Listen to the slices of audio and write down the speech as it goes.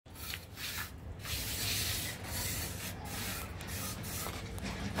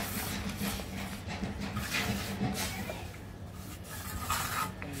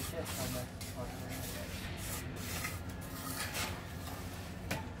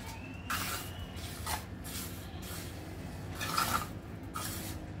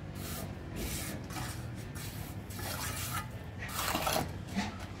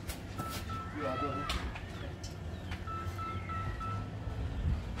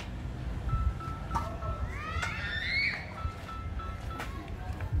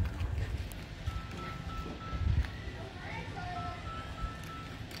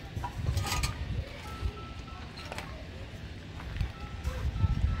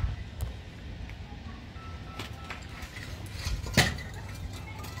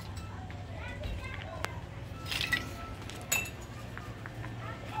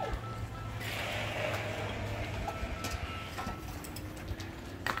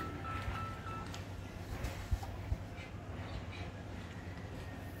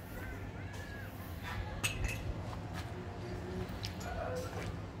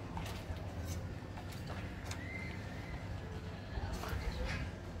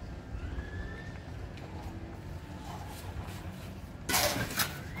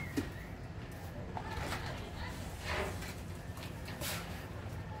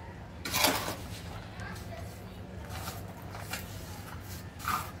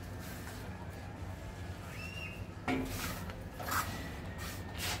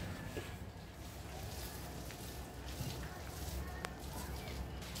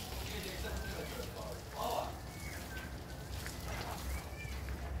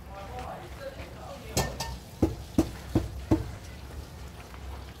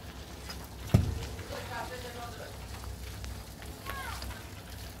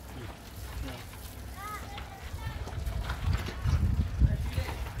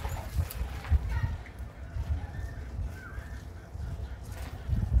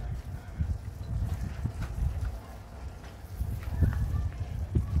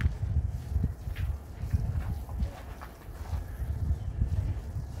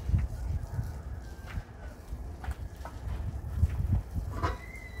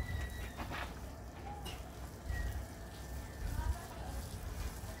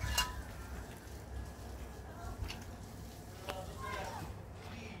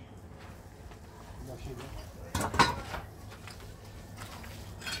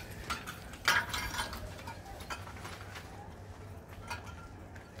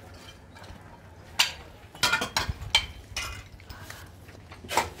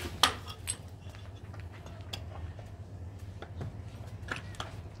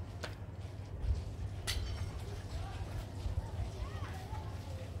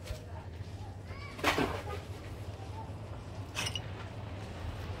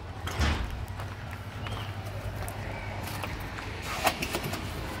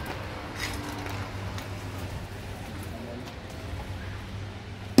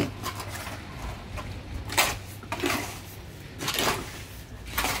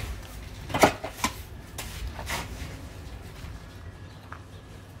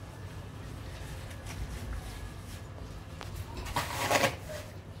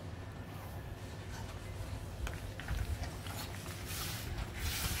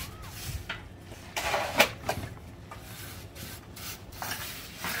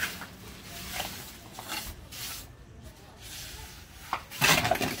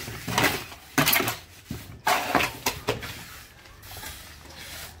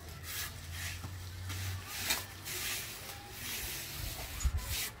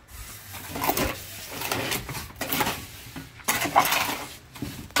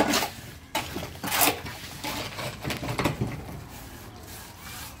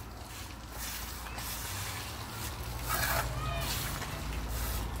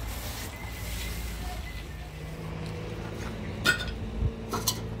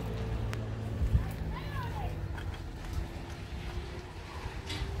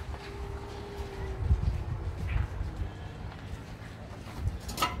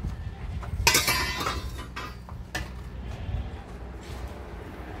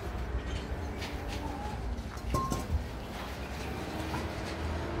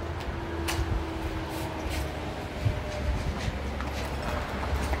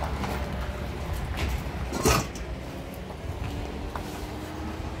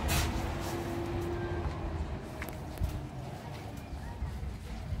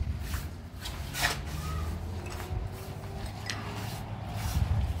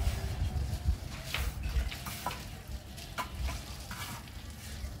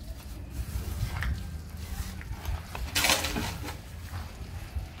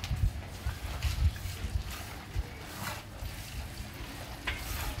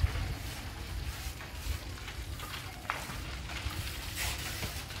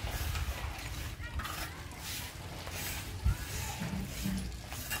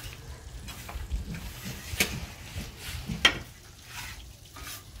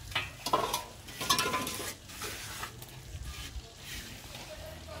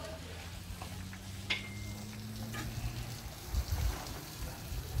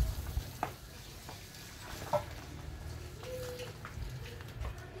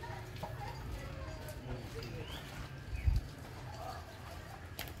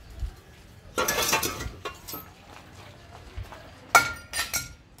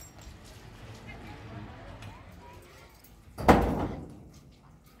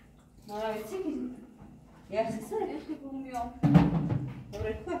Yaxshisi? Bilmiyorum.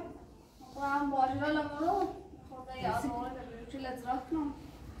 Öğretmen. Allah'ım bacılarla mı? Orada yazılı da büyükçüyle zırakmam.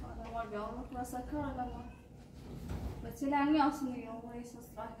 Adamlar bir anlıkla sakarlar ama. Betilen yansın diyor, orayı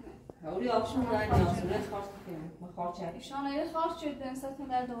zırakmam. Oraya akşam da yansın, ne xarçlık yani, ne xarç edin. İşan evi xarç edin, satın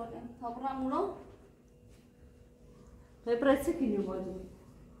derdi olayım. Taburam bunu. Qebrətsi kiniyor bacım.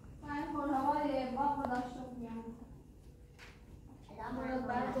 Ben havaya bakmadaşım yani. Murad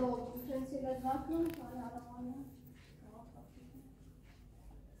ben de oldum. Prensiyle zırakmam.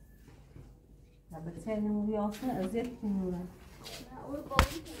 Ya betilen oraya alsın, eziyet kiniyorlar. Ben uyku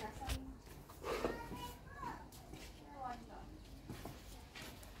oldum ki ya sen.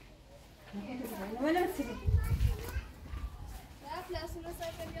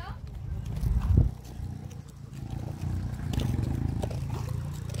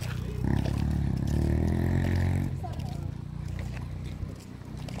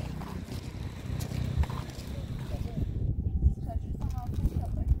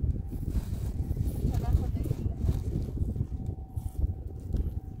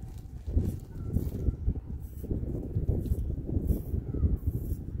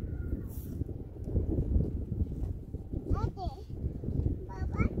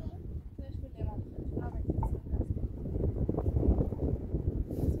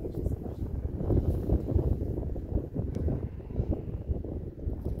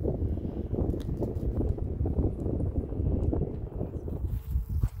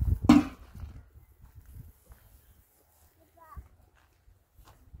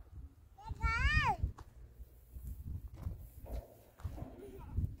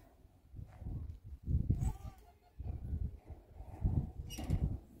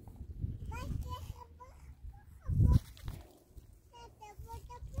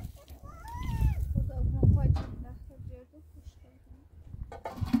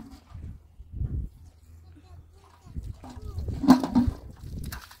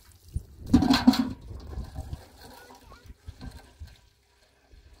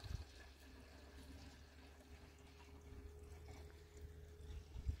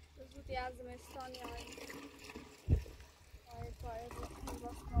 زودی از زمستان باید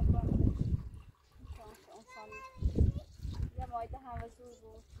باز کنم انسان یه مایده همه زور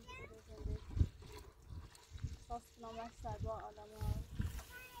بود زندگی احساس کنم اکثر با آدم ها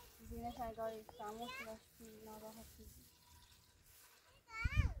زینش انگاری فراموش داشتی ناراحتی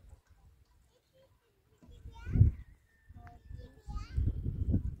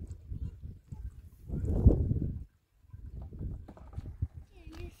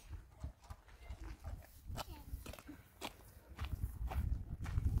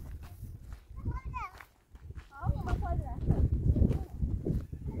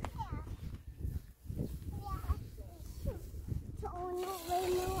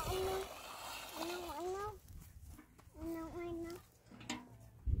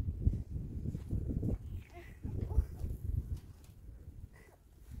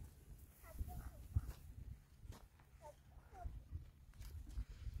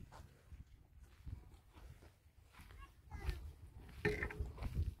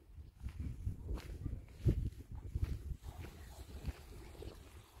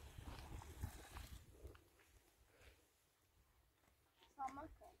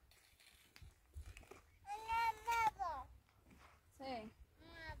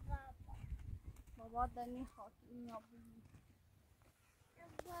بابا دنی خواهد این یا بگی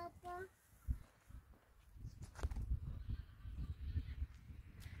بابا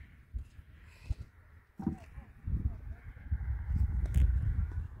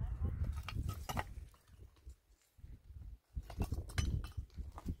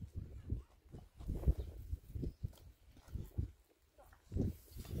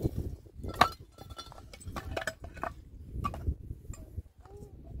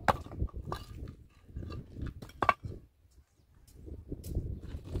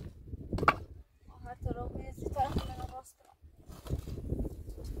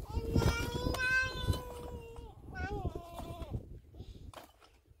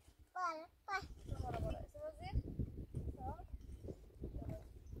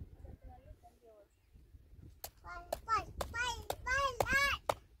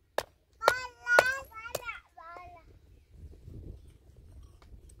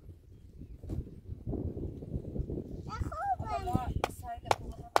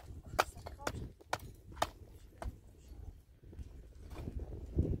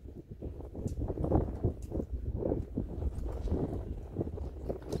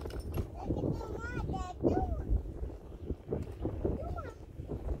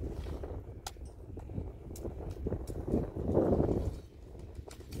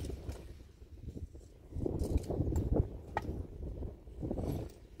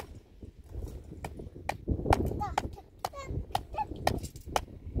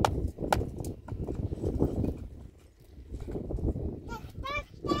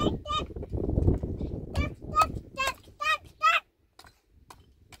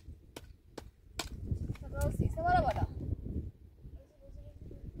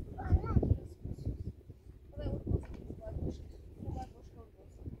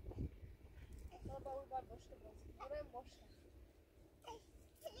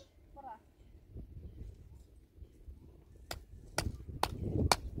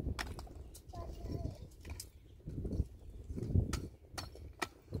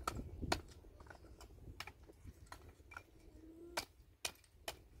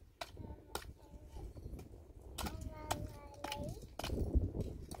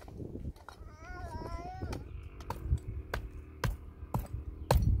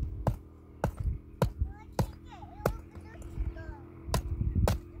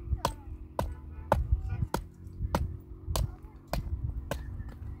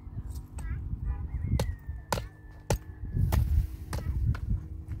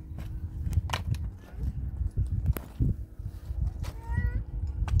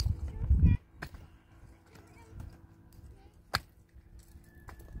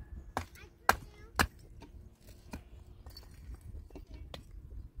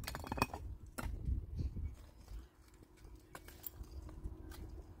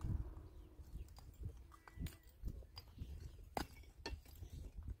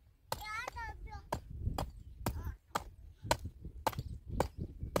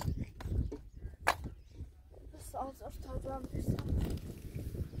از افتادم بستم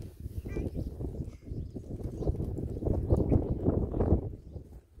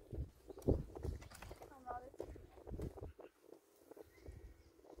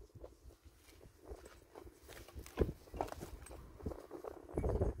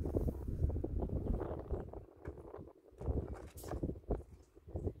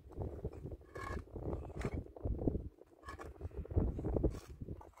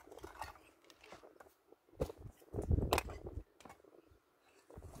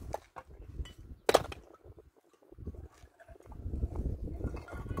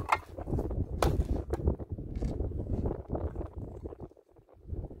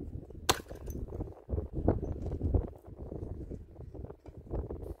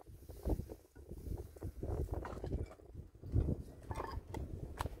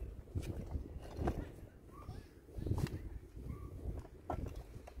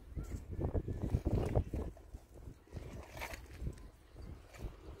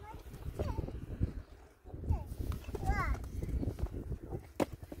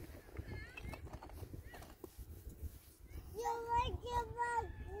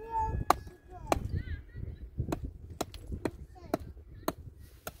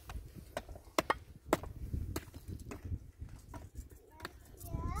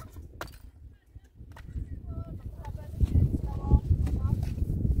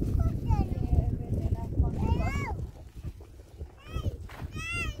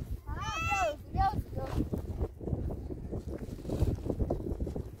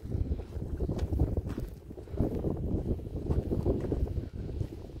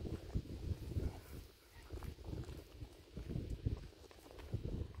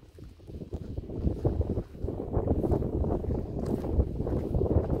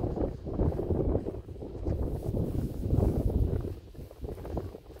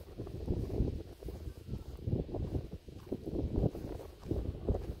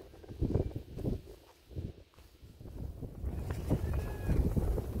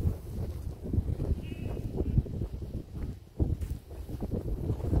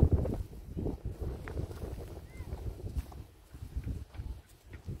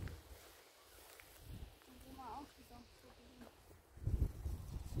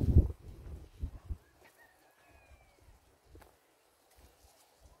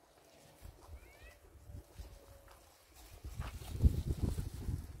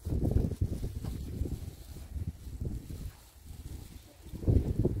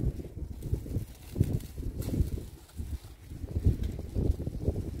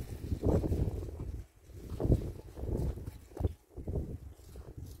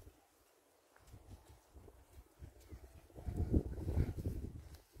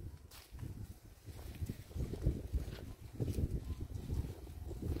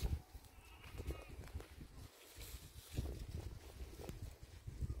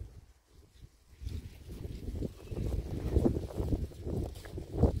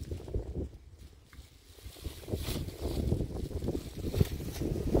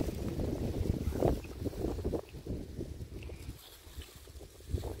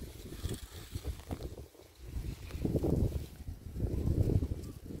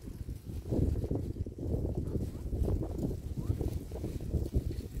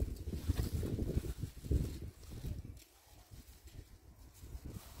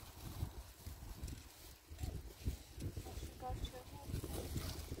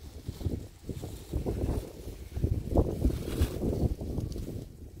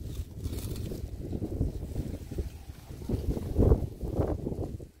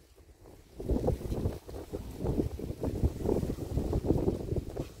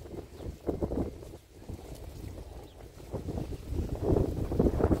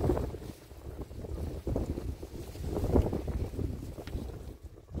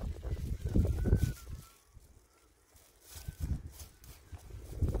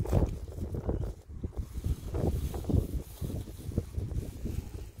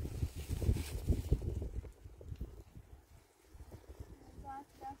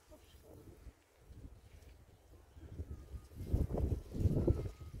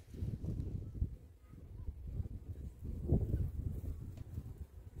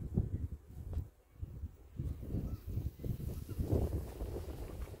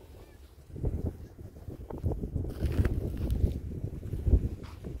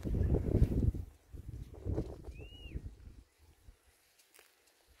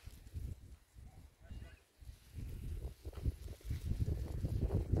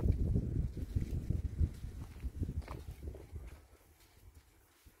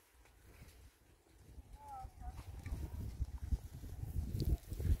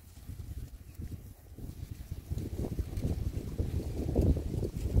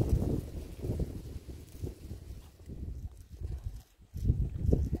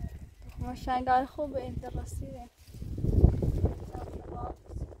شنگال خوب اینجا رسیدیم.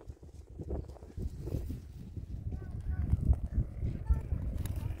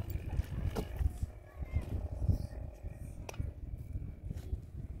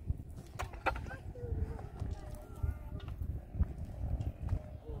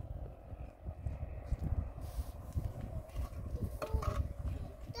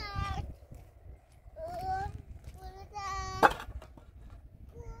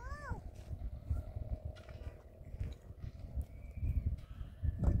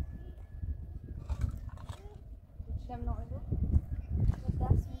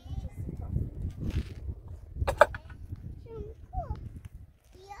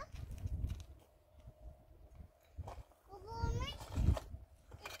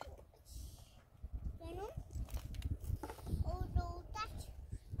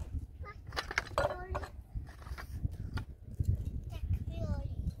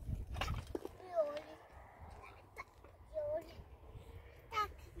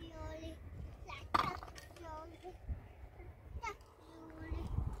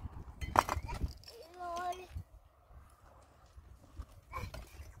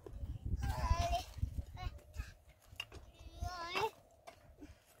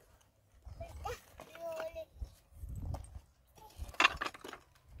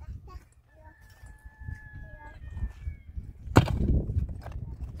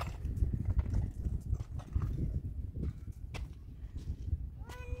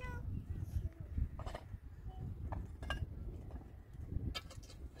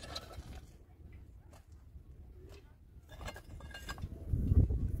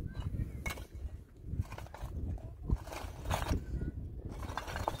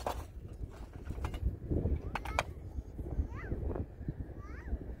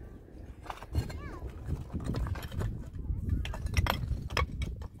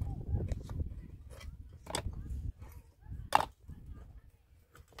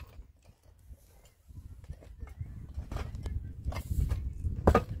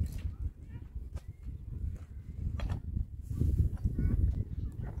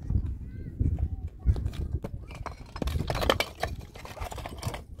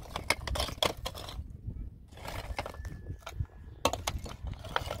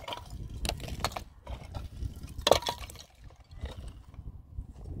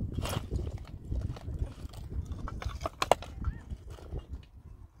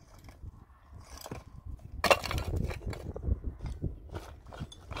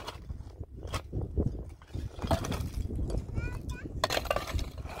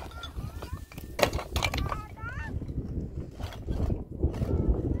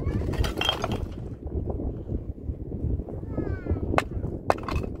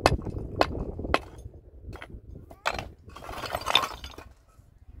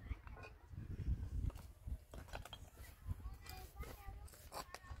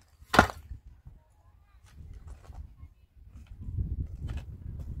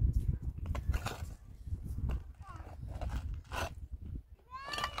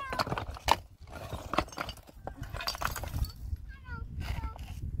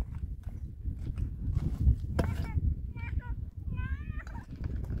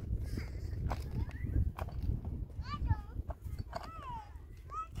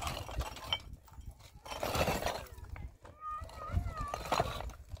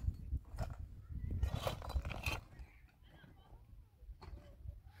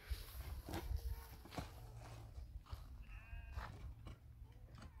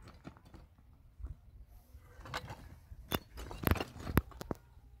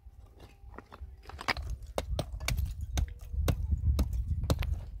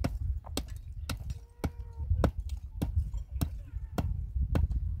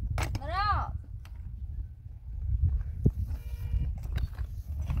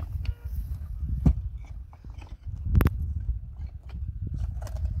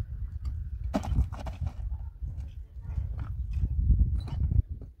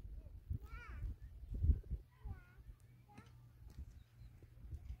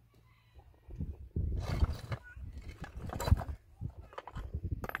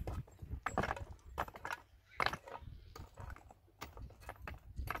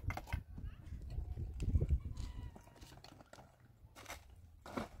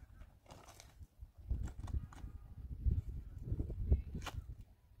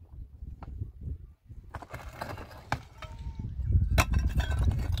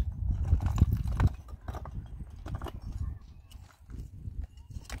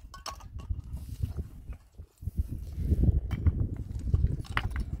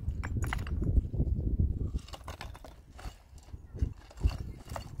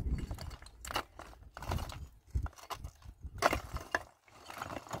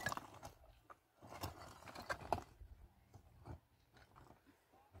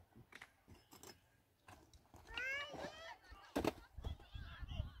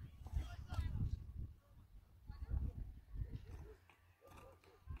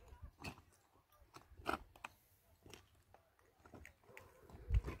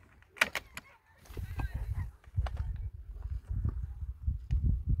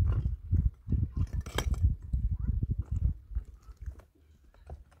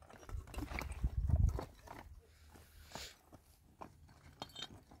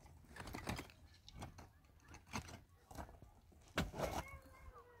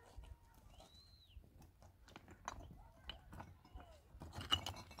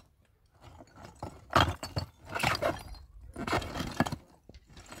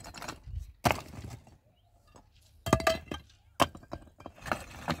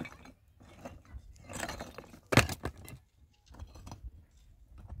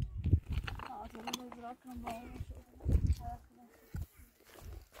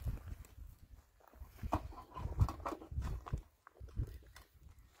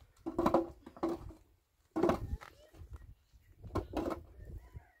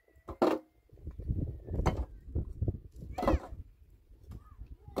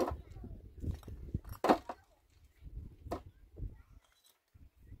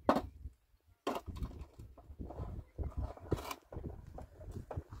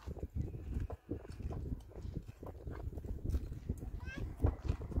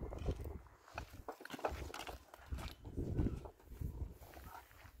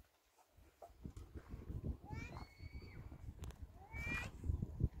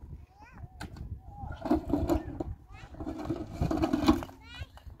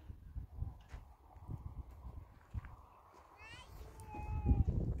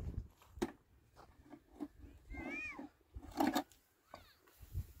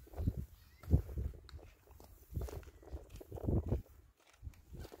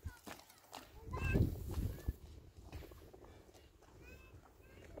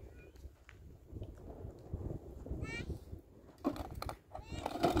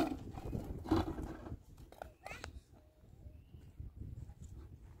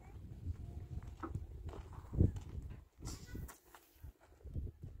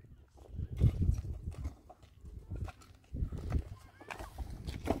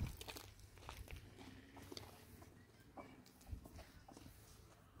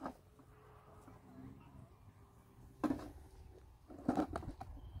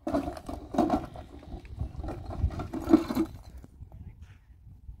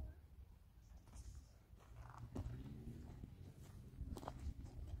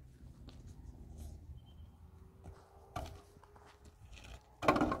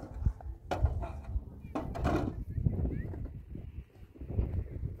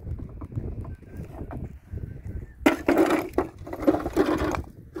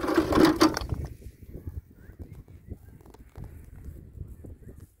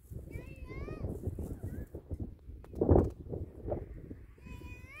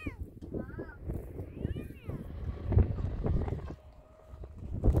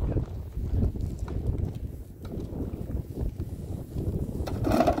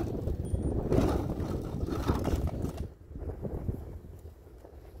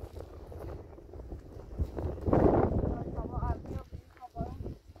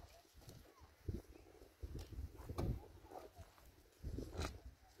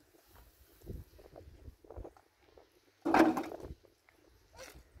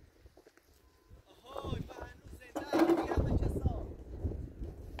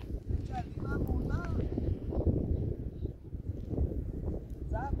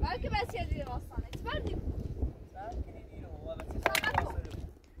 بلکه بس یه دیگه راستانه چی بردیم؟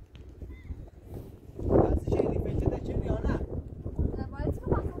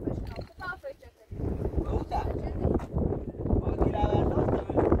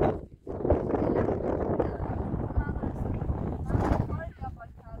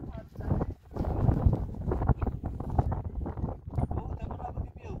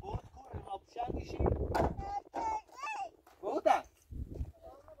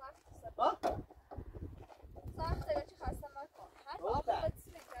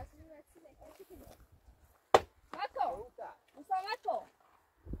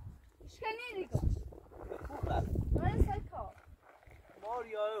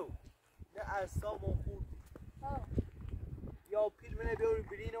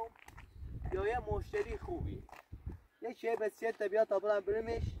 مشتری خوبی یک چه بسیار طبیعت تا برم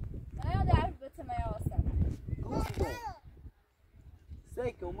برمش نه در بته میاسم گوش کن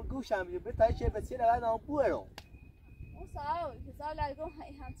سیکو گوشم به تا چه بسیار الان اون برو موسا هزار لگو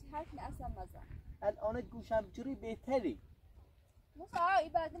همچی حرف اصلا مزه الان گوشم جوری بهتری موسا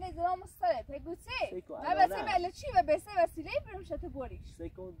این بعد نمیذارم مستره بگوسی نه بس مل چی و بس وسیله برم شت بوریش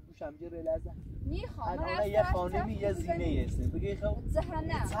سیکو گوشم جوری لازم میخوام الان یه خانمی یه زینه هستن بگی خب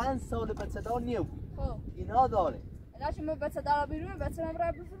زهنه چند سال به صدا نیو خب اینا داره الان من بچه دارم بیرون بچه من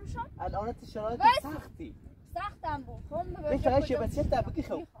را بفروشم الان تو شرایط سختی سختم بود خب بهتره چه بچه تا بگی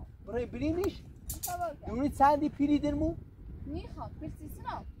خب برای برینش دونی چندی پیری درمو میخوام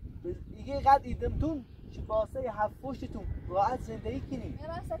پرسیسنا دیگه قد ایدمتون چه واسه هفتشتون راحت زندگی کنی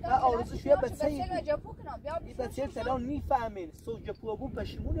من آرزو شویه بچه این جاپو کنم بیا این بچه تلان نیفهمین سو جاپو بون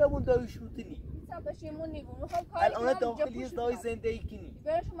پشیمون یا بون دایش روتنی پشیمون نیبون میخوام کاری الان داخل یه دای زندگی کنی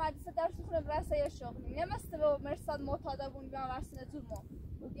برشون مدرسه درس خونه برسه یه شغلی نمسته با مرساد معتاده بون بیا ورسنه زور ما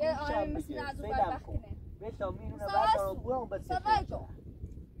یه آرمی مثل نزو بربخت کنه بهتا میرونه بعد دارم بورم بچه سوایتو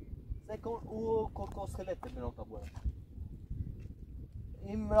سکن او کورکوس خلطه برام تا بورم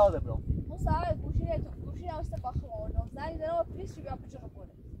این مراد برام موسا گوشی نوسته با خواردم زنگ دارم و پلیس رو بیا بجرم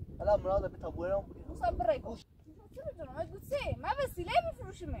بوده حالا مراد بتا بورم موسا برای گوش چه بجرم از گوشه من وسیله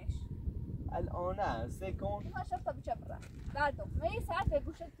بفروشمش الان سه کن ما شفتا بچه برم بعدم من یه ساعت به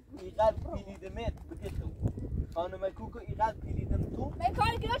گوشت اینقدر پیلیدمت بگه تو خانم کوکو اینقدر پیلیدم تو من کار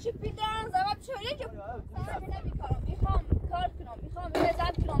کنم چی پیلیدم زمان بچه که نمیکارم میخوام کار کنم میخوام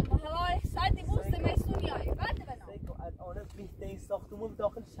لذت کنم هوای سردی بوسته میسونیایی بعد بنام الان بهترین ساختمون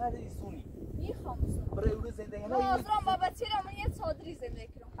داخل شهر ایسونی میخوام برای اون زندگی من حاضرم با بچه‌ام یه چادری زندگی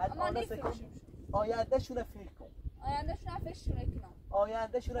کنم اما نمیفروشم آینده شونه فکر کن آینده شونه فکر کنم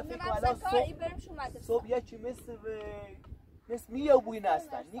آینده شونه فکر کن الان صبح یکی مثل میو بوی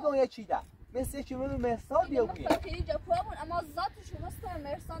نستن نگاه یه چی ده مثل یکی مثل مرسال بیا بوی خیلی جاپوامون اما ذاتشون مثل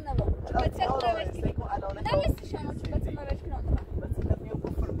مرسال نبود بچه رو نمیشکنم نمیستی شما چون بچه نمیشکنم بچه بیا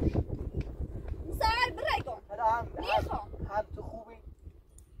بفروش سال برگم هم تو خوبی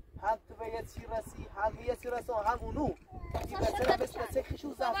هم تو به یه چی رسی هم یه چی رسی هم اونو این بچه رو بچه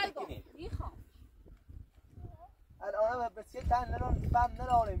خیشو زفت کنید الان بچه تن نرون بم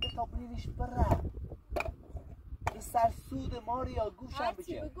نراریم به تا بینیش بره به سرسود ماریا گوشم بچه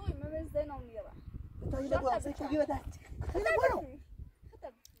هرچی بگوی من به زنم میرم تا اینه برو بچه بگی بده اینه برو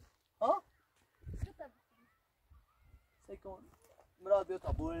ها؟ سکن مراد بیا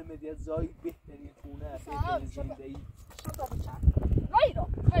تا برو مدیه زایی بهترین خونه بهترین زندگی وایرو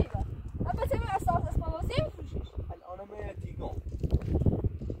من بچه من اساس اسم واسه میفروشیش الان من تیگم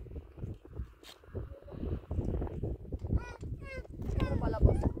بالا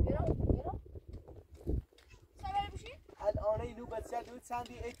بالا بیرو الان اینو بچه دو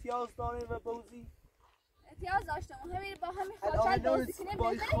چندی احتیاج داره و بوزی احتیاج داشتم همین با همین خواهد بازی کنیم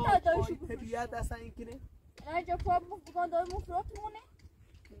بهترین دادایشو بفروشیم طبیعت اصلا این کنه اینجا پاپ بگن دای مفرات مونه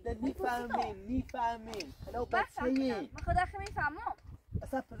میفهمین حالا بچه این من خدا خیلی میفهمم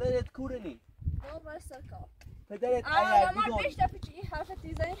اصلا پدرت کورنی دو بار سرکار پدرت اگر دیگان من بیش دفعه چی این حرف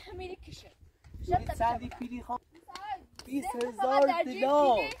دیزاین همینی کشه چندی پیلی خواه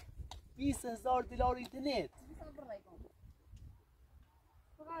 20,000 دلار اینترنت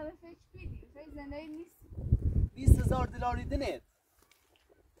فقط فکر پیدی فکر زندگی نیست 20,000 دلار اینترنت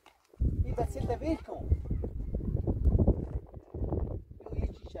این بچه دویل کن یه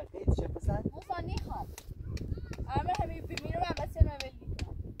چی شد هیچ شد بسن موسا نیخوام اما همین بمیرم من بچه نویل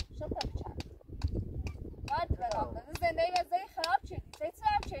میکنم شد تا بچند بعد برام داده زندگی وزایی خراب شدی سیتی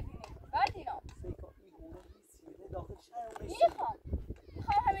هم شدی بعد اینا سیکا این اونه نیستی داخل شهر نیخوام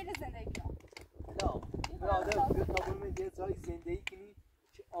همین زندگی کنم نه براده بیا تا برمه یه جای زندگی کنی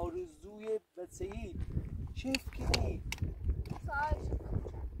که آرزوی بچه‌ای چیف کنی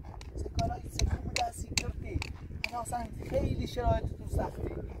سکارای سکوم دستی کردی انا اصلا خیلی شرایط تو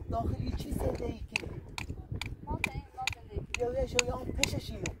سخته داخل یه چیز زندگی کنی ما زندگی یا یه شویان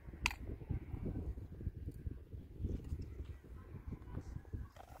پششینو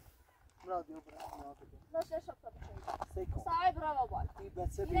مراد بیا برای باشه شب تا بخیر سیکو سای برام باید این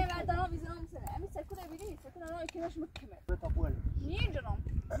بچه اینه مردانا ویزنام میسنه امی سکونه بیدی سکونه انا اکناش مکمه بتا بول نیه جنام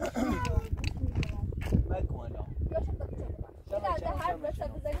مکو انا یا شب تا بچه برام اینه ده هر بچه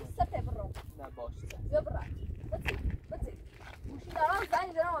بزنی سته برام نه باشه بیا برام بچه موشی دارم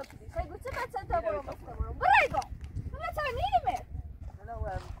زنی دارم آتیدی سای گوچه بچه تا برام بسته برام برای گام بچه نیمه انا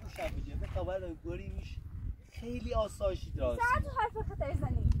هم گوشم بگه بتا برای گوریش خیلی آسایشی داشت ساعت حرف خطای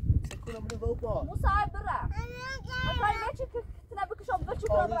زنی سکونه منو بابا مساعد برا اکای بچه که تنبکشم بچه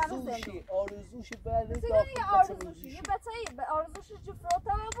برا برام زنی آرزوشی برای داخل آرزوشی یه بچه به آرزوشی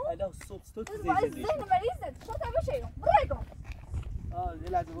جفراتا بود الان صبح تو باید ذهن مریضت شو تا بشه برای گم یه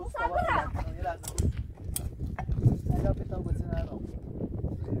لحظه بود یه لحظه یا بتا بچه نرو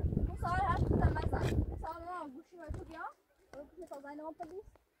مساعد هر کتا مزن مساعد ما گوشی باید تو بیا گوشی تا زنی ما پلیس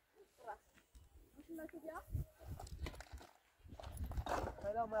گوشی باید تو بیا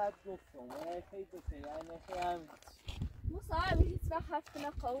حالا من از گفتم خیلی بسه یعنی خیلی هم مساعد هیچ وقت حرف کنه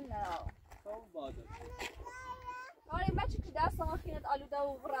قول نرا قول باده آره بچه که دست ما خیلت آلوده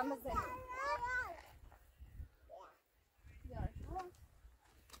و برم زنی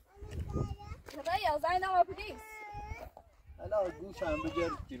خدایا زنی ما پلیس حالا گوشم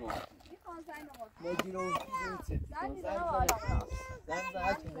بجرد گیرون میخوان زنی ما نه گیرون چه زنی دارم آلام زن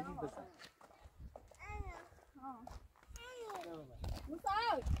هرچی بگید بسن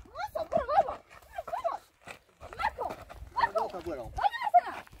مساعد موسا برو بابا مکو برو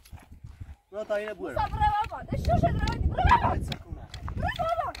مثلا برو تا اینه برو موسا برو بابا ده شو شد روی برو بابا سکونه برو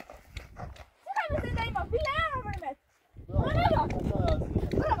بابا چرا مثل دایی ما بیله هم برمت برو بابا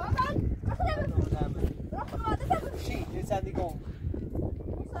برو بابا برو خدا برو چی؟ یه چندی کن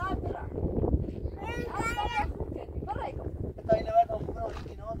مساعد برو اصلا خوب کردی برو ایگو تا اینه برد آمون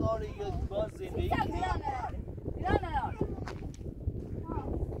اینا دار داره یا باز زندگی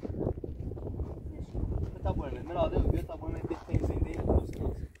تا برنه من آدم بیا تا برنه بهترین زندگی درست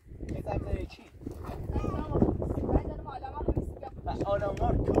کنم می‌ذارم چی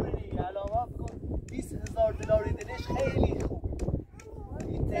آلامار کوری علامات کن $20,000 دلش خیلی خوب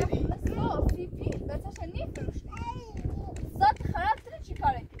اینطوری فیفی بهتاش نمیفروشنی ذات خراب تره چی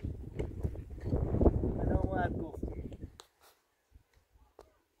کاره علامات گفت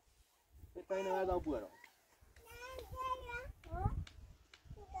بهترین مردم بورم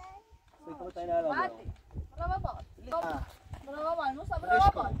سیکو بهترین مردم بورم برای موسا برای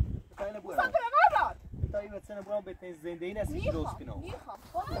بهترین بورم برای بهترین برام بهترین زندگی نسیش درست کنم میخوام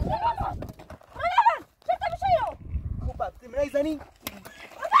چه تا میشه یو خوب بد منای زنی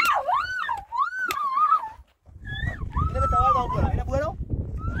اینه به توار دام برم اینه برم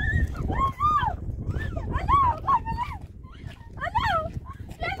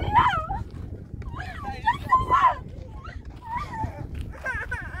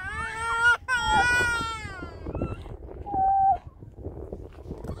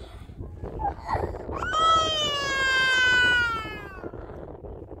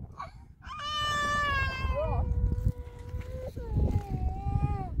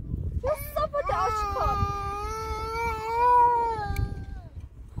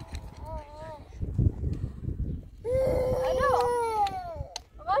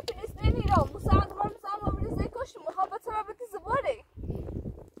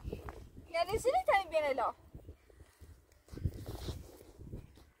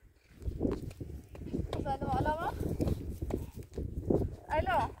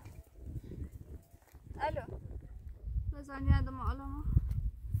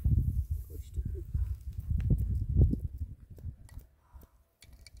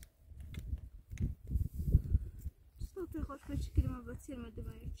Silmedi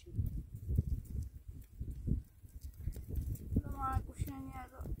ben için. Zaman kuşun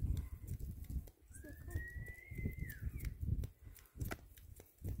yerde.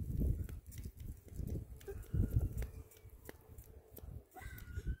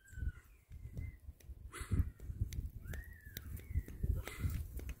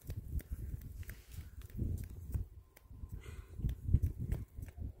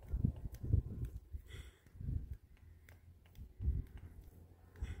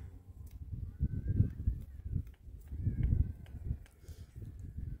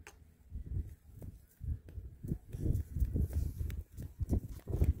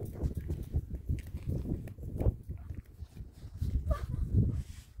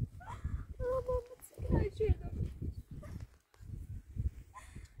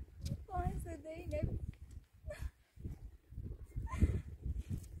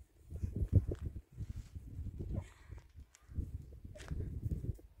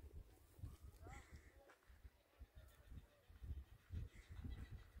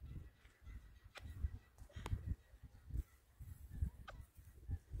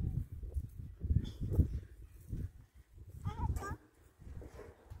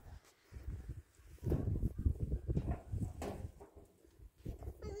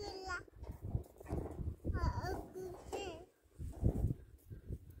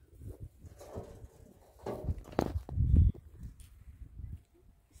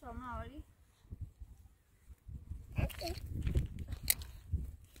 Somali.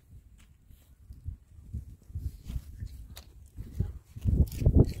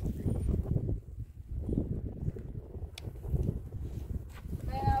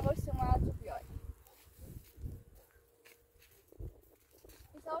 Bana boşu mağdur diyor.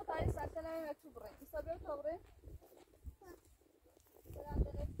 İsa tane santana mı tubre? İsa bir tubre? Sen de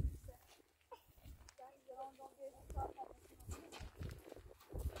ne? Sen yarından bir saat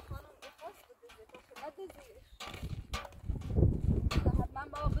من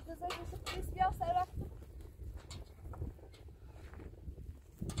بابا بذار یوسف پلیس بیا سر وقت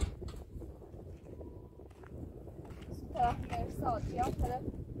طرف مرساد بیا طرف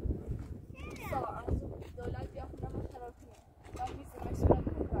ساعت دولت بیا خونه ما خراب کنیم من میزیم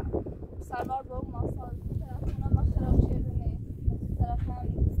اشتراک کنم سربار با اون ماسال طرف خونه ما خراب شده نه طرف هم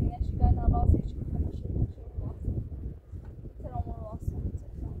زینشی گرد نرازی چی کنه شده ترامون واسه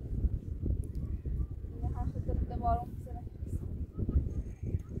یه هر خود دارم دوارم بزنه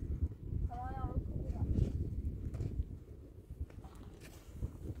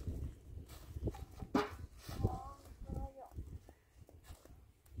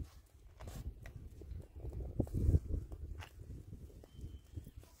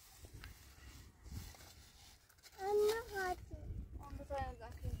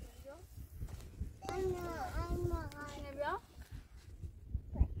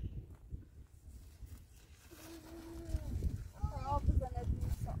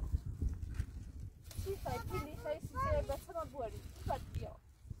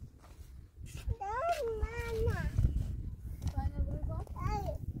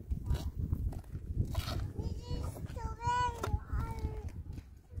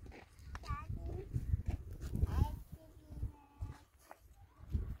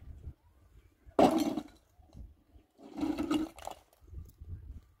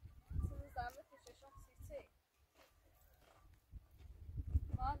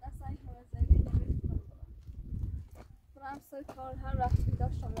واسه کار هر وقتی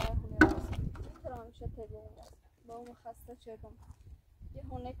داشتم برای خونه راست چرا همیشه تبیه میرسم با اون خسته شدم یه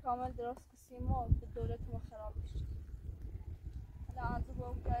خونه کامل درست کسیم و به دولت ما خراب بشه حالا از با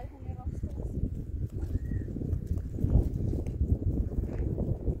اون جای خونه راست رسیم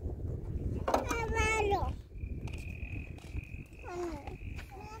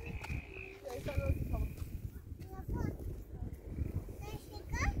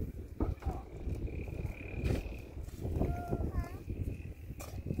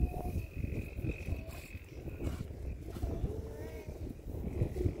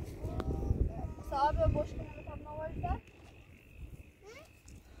صاحب boş kenara tam var da.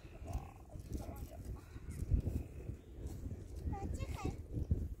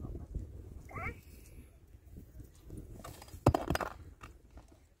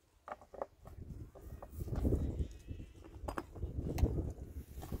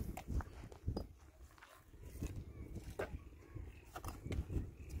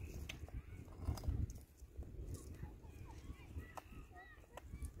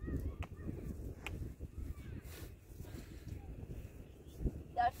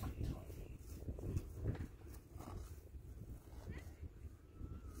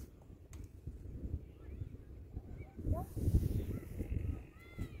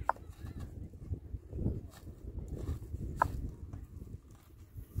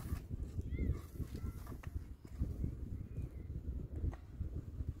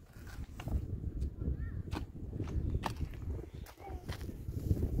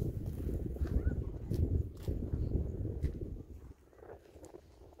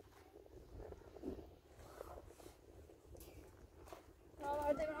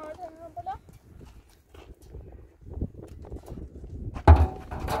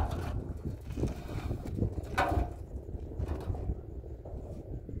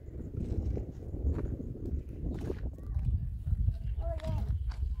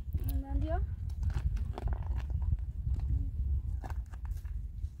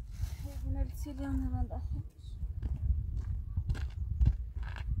 Siliyorum hemen de.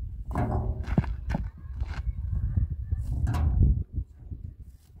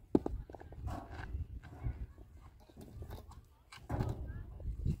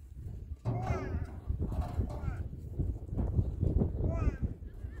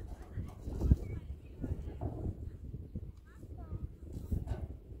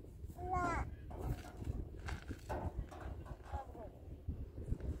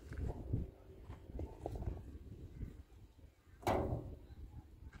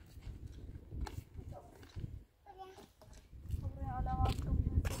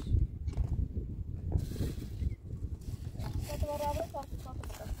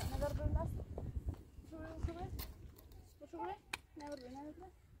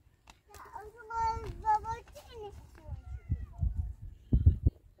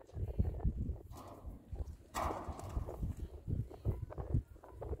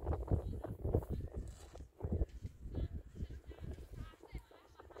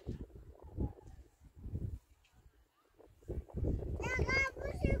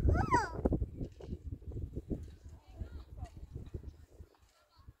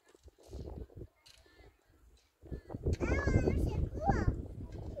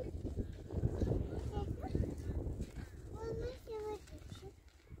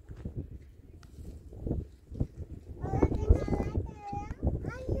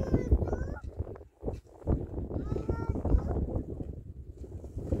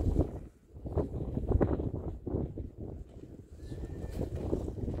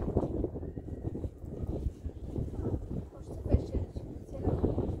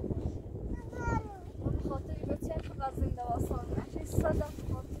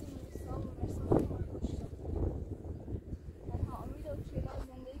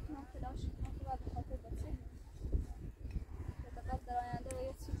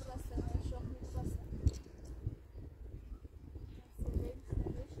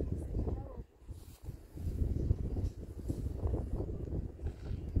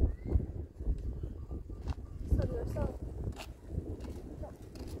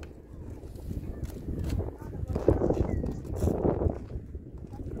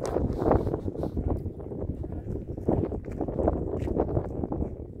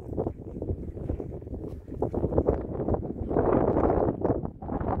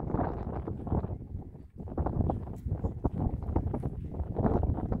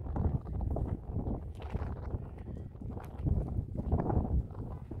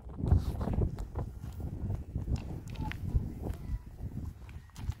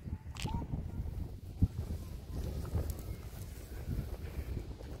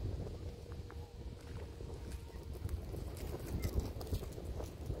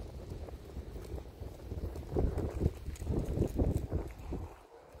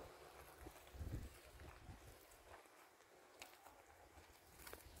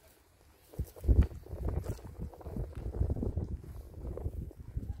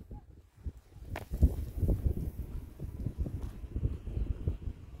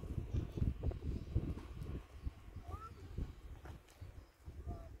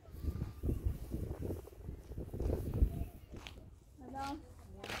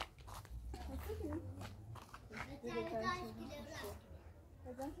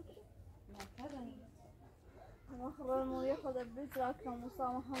 ما خبر الموضوع خد البيت راكنا موسى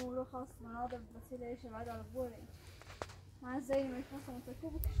ما حمله خاص مناضل بس ليش بعد على بوري مع زي ما يخصم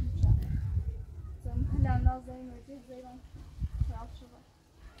تكوب كش مشاء زي ما هلا الناس زي ما يجي زي ما تعرف شغل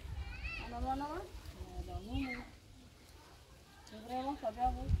أنا ما نوع لا مو غير ما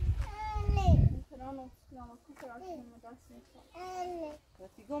طبيعي ممكن أنا مسكنا ما كنت عشان المدرسة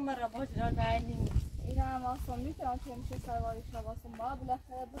وتقوم مرة بوجرة دايني إذا ما صمت أنا تمشي سوالي شباب صنبا بلا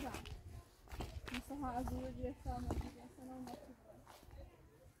خير بزعم مسها أزوج يسام أنا ما